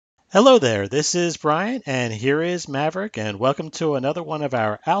Hello there, this is Brian, and here is Maverick, and welcome to another one of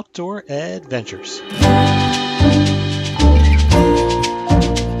our outdoor adventures.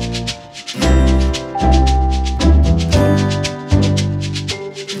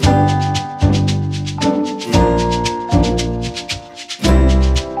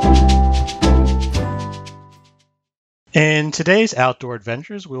 In today's outdoor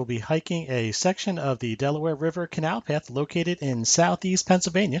adventures, we'll be hiking a section of the Delaware River Canal Path located in southeast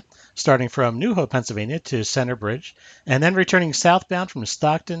Pennsylvania, starting from New Hope, Pennsylvania to Center Bridge, and then returning southbound from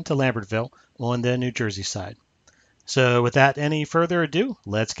Stockton to Lambertville on the New Jersey side. So without any further ado,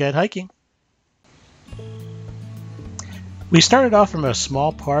 let's get hiking. We started off from a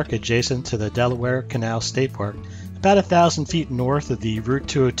small park adjacent to the Delaware Canal State Park, about 1,000 feet north of the Route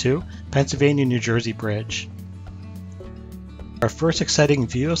 202 Pennsylvania-New Jersey Bridge. Our first exciting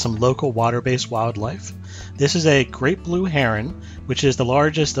view of some local water-based wildlife. This is a great blue heron, which is the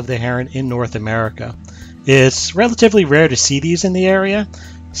largest of the heron in North America. It's relatively rare to see these in the area,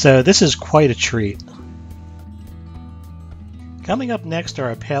 so this is quite a treat. Coming up next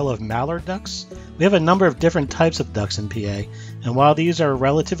are a pair of mallard ducks. We have a number of different types of ducks in PA, and while these are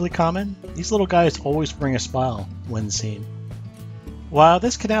relatively common, these little guys always bring a smile when seen. While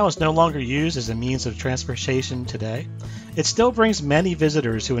this canal is no longer used as a means of transportation today, it still brings many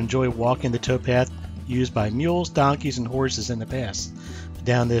visitors who enjoy walking the towpath used by mules, donkeys, and horses in the past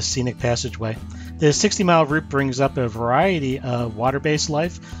down this scenic passageway. The 60-mile route brings up a variety of water-based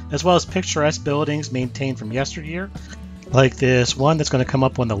life, as well as picturesque buildings maintained from yesteryear, like this one that's going to come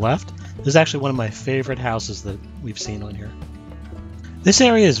up on the left. This is actually one of my favorite houses that we've seen on here. This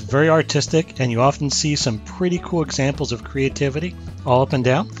area is very artistic, and you often see some pretty cool examples of creativity all up and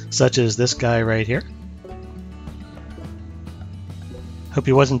down, such as this guy right here. Hope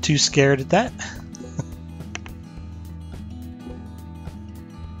he wasn't too scared at that.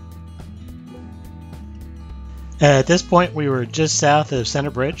 At this point, we were just south of Center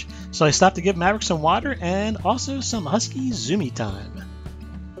Bridge, so I stopped to give Maverick some water and also some Husky zoomy time.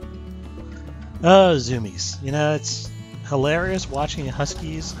 Oh, zoomies. You know, it's hilarious watching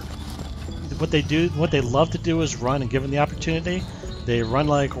Huskies. What they love to do is run, and given the opportunity, they run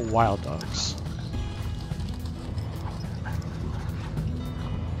like wild dogs.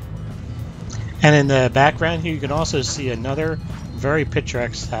 And in the background here, you can also see another very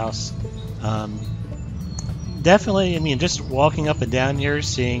picturesque house. Definitely, I mean, just walking up and down here,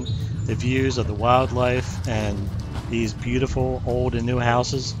 seeing the views of the wildlife and these beautiful old and new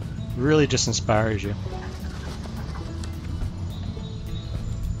houses really just inspires you.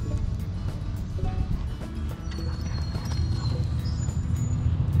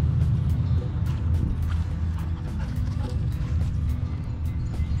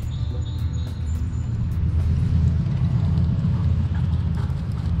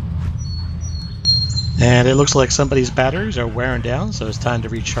 And it looks like somebody's batteries are wearing down, so it's time to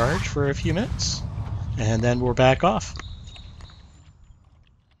recharge for a few minutes. And then we're back off.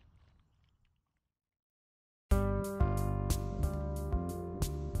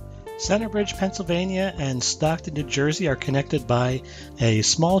 Center Bridge, Pennsylvania and Stockton, New Jersey are connected by a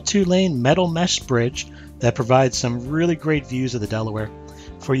small 2-lane metal mesh bridge that provides some really great views of the Delaware.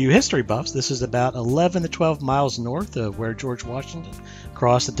 For you history buffs, this is about 11 to 12 miles north of where George Washington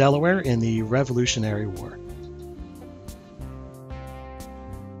crossed the Delaware in the Revolutionary War.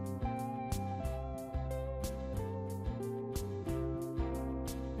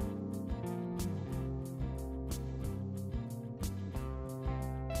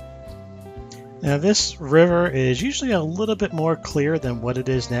 Now this river is usually a little bit more clear than what it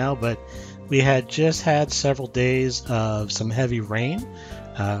is now, but we had just had several days of some heavy rain,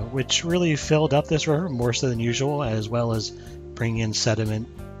 which really filled up this river more so than usual, as well as bringing in sediment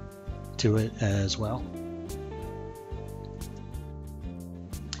to it as well.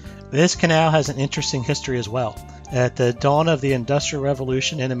 This canal has an interesting history as well. At the dawn of the Industrial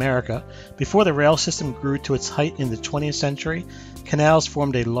Revolution in America, before the rail system grew to its height in the 20th century, canals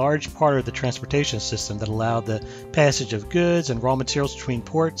formed a large part of the transportation system that allowed the passage of goods and raw materials between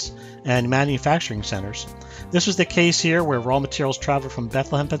ports and manufacturing centers. This was the case here, where raw materials traveled from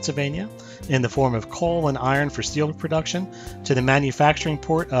Bethlehem, Pennsylvania, in the form of coal and iron for steel production, to the manufacturing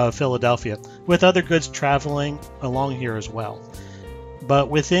port of Philadelphia, with other goods traveling along here as well. But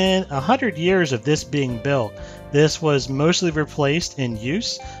within 100 years of this being built, this was mostly replaced in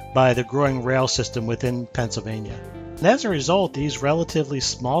use by the growing rail system within Pennsylvania. And as a result, these relatively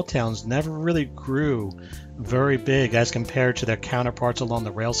small towns never really grew very big as compared to their counterparts along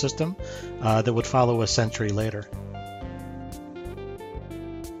the rail system that would follow a century later.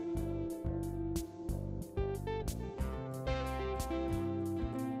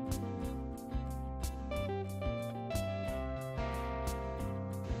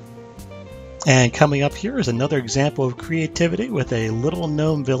 And coming up here is another example of creativity with a little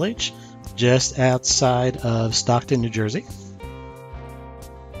known village just outside of Stockton, New Jersey.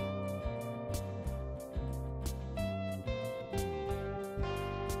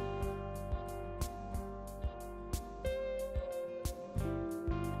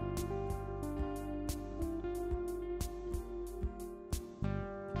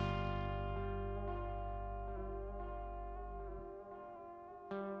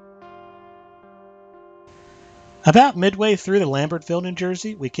 About midway through the Lambertville, New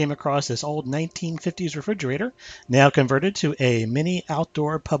Jersey, we came across this old 1950s refrigerator, now converted to a mini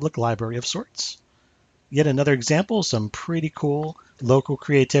outdoor public library of sorts. Yet another example of some pretty cool local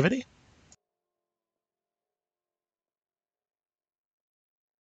creativity.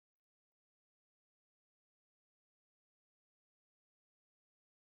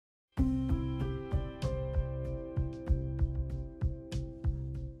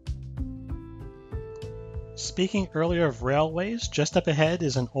 Speaking earlier of railways, just up ahead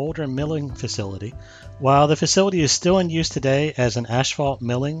is an older milling facility. While the facility is still in use today as an asphalt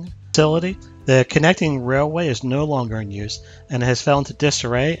milling facility, the connecting railway is no longer in use and has fell into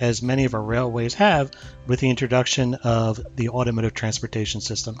disarray, as many of our railways have, with the introduction of the automotive transportation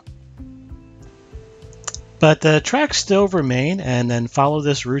system. But the tracks still remain and then follow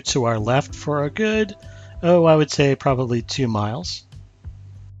this route to our left for a good, I would say probably 2 miles.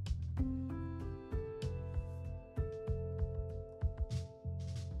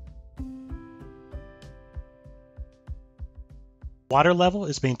 Water level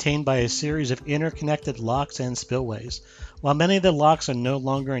is maintained by a series of interconnected locks and spillways. While many of the locks are no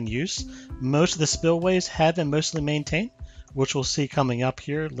longer in use, most of the spillways have been mostly maintained, which we'll see coming up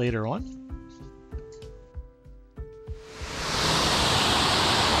here later on.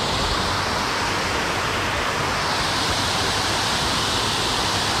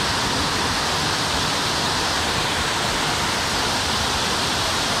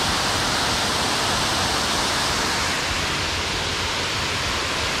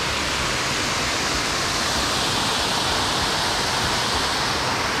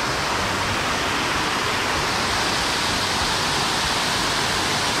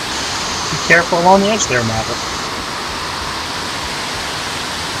 Careful on the edge there, Maverick.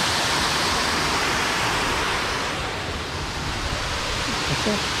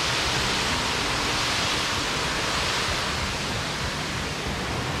 Okay.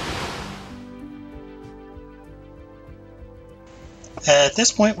 At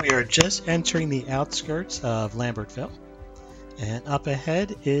this point, we are just entering the outskirts of Lambertville. And up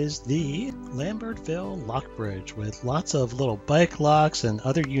ahead is the Lambertville Lock Bridge with lots of little bike locks and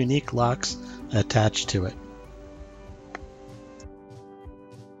other unique locks attached to it.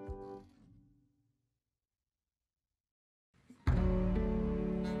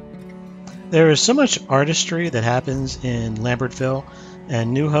 There is so much artistry that happens in Lambertville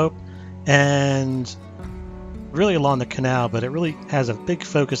and New Hope and really along the canal, but it really has a big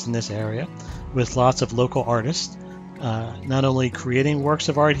focus in this area with lots of local artists. Not only creating works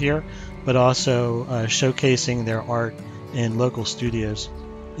of art here, but also showcasing their art in local studios.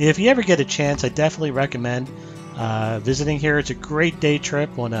 If you ever get a chance, I definitely recommend visiting here. It's a great day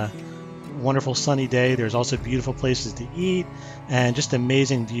trip on a wonderful sunny day. There's also beautiful places to eat and just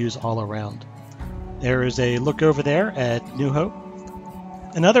amazing views all around. There is a look over there at New Hope.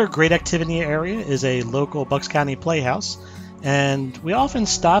 Another great activity area is a local Bucks County Playhouse, and we often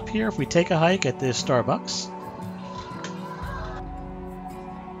stop here if we take a hike at this Starbucks.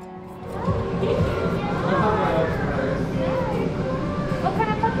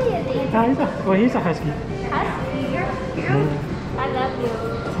 He's a Husky. Husky? You're cute. I love you.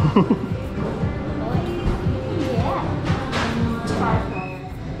 Yeah.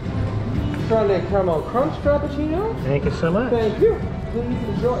 Strawberry caramel crunch frappuccino. Thank you so much. Thank you. Please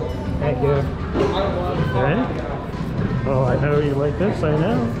enjoy. Thank you. All right. Oh, I know you like this. I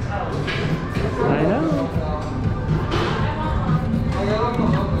know. I know.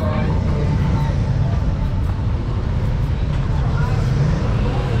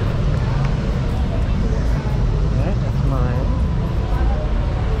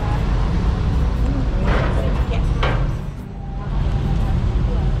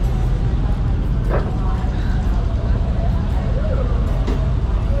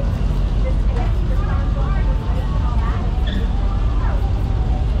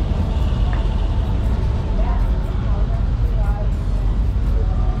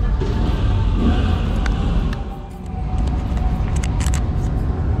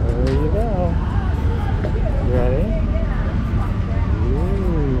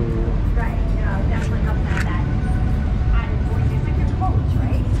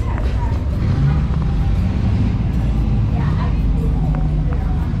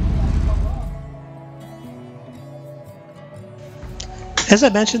 As I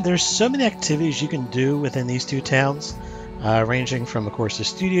mentioned, there's so many activities you can do within these two towns, ranging from, of course, the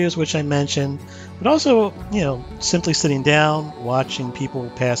studios, which I mentioned, but also, simply sitting down, watching people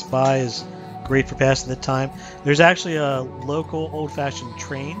pass by is great for passing the time. There's actually a local old-fashioned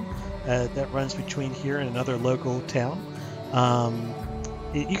train that runs between here and another local town.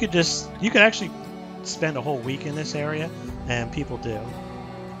 You could actually spend a whole week in this area, and people do.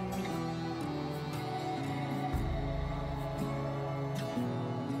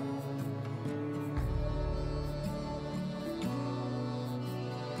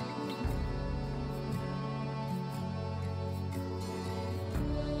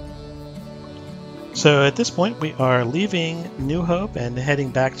 So at this point, we are leaving New Hope and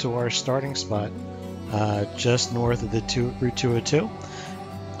heading back to our starting spot, just north of the Route 202.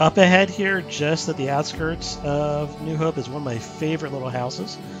 Up ahead here, just at the outskirts of New Hope, is one of my favorite little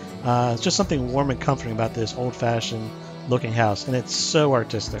houses. It's just something warm and comforting about this old-fashioned looking house, and it's so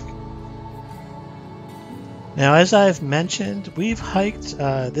artistic. Now, as I've mentioned, we've hiked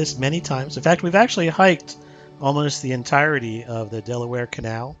this many times. In fact, we've actually hiked almost the entirety of the Delaware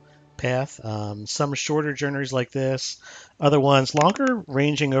Canal Path. Some shorter journeys like this, other ones longer,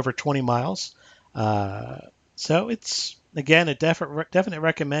 ranging over 20 miles. So it's, again, a definite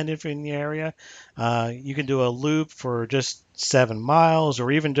recommended if you're in the area. You can do a loop for just 7 miles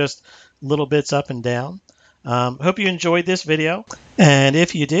or even just little bits up and down. Hope you enjoyed this video. And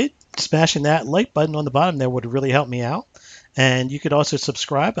if you did, smashing that like button on the bottom there would really help me out. And you could also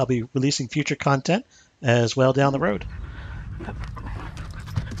subscribe. I'll be releasing future content as well down the road.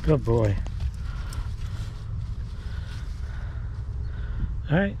 Good boy.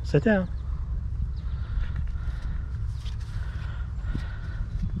 All right, sit down.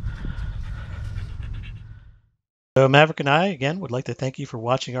 So Maverick and I, again, would like to thank you for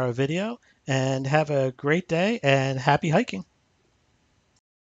watching our video, and have a great day and happy hiking.